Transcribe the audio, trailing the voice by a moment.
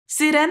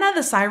Sirena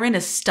the Siren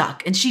is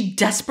stuck and she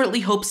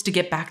desperately hopes to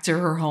get back to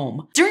her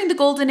home. During the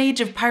golden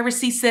age of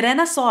piracy,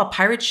 Sirena saw a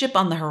pirate ship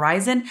on the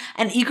horizon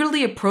and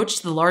eagerly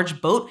approached the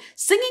large boat,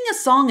 singing a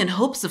song in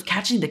hopes of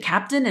catching the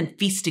captain and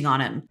feasting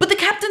on him. But the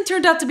captain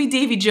turned out to be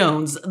Davy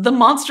Jones, the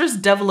monstrous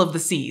devil of the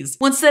seas.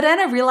 When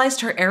Sirena realized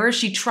her error,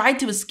 she tried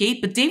to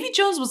escape, but Davy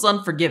Jones was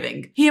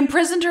unforgiving. He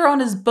imprisoned her on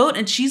his boat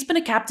and she's been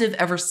a captive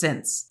ever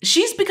since.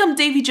 She's become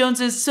Davy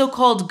Jones's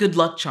so-called good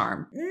luck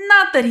charm.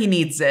 Not that he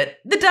needs it.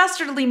 The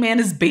dastardly man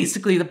is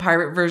basically the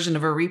pirate version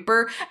of a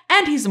reaper,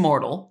 and he's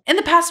immortal. In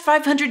the past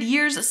 500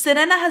 years,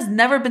 Sirena has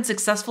never been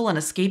successful in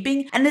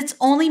escaping, and it's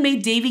only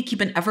made Davy keep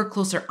an ever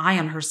closer eye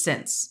on her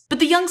since. But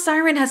the young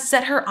Siren has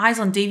set her eyes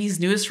on Davy's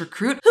newest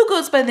recruit, who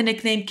goes by the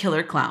nickname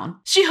Killer Clown.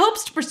 She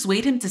hopes to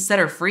persuade him to set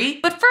her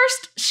free, but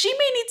first, she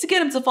may need to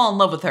get him to fall in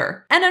love with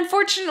her. And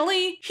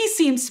unfortunately, he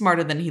seems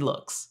smarter than he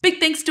looks. Big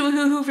thanks to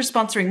Ohuhu for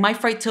sponsoring my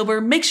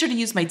Frightober. Make sure to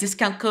use my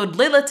discount code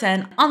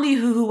Lela10 on the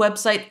Ohuhu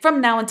website from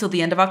now until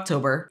the end of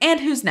October. And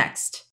who's next?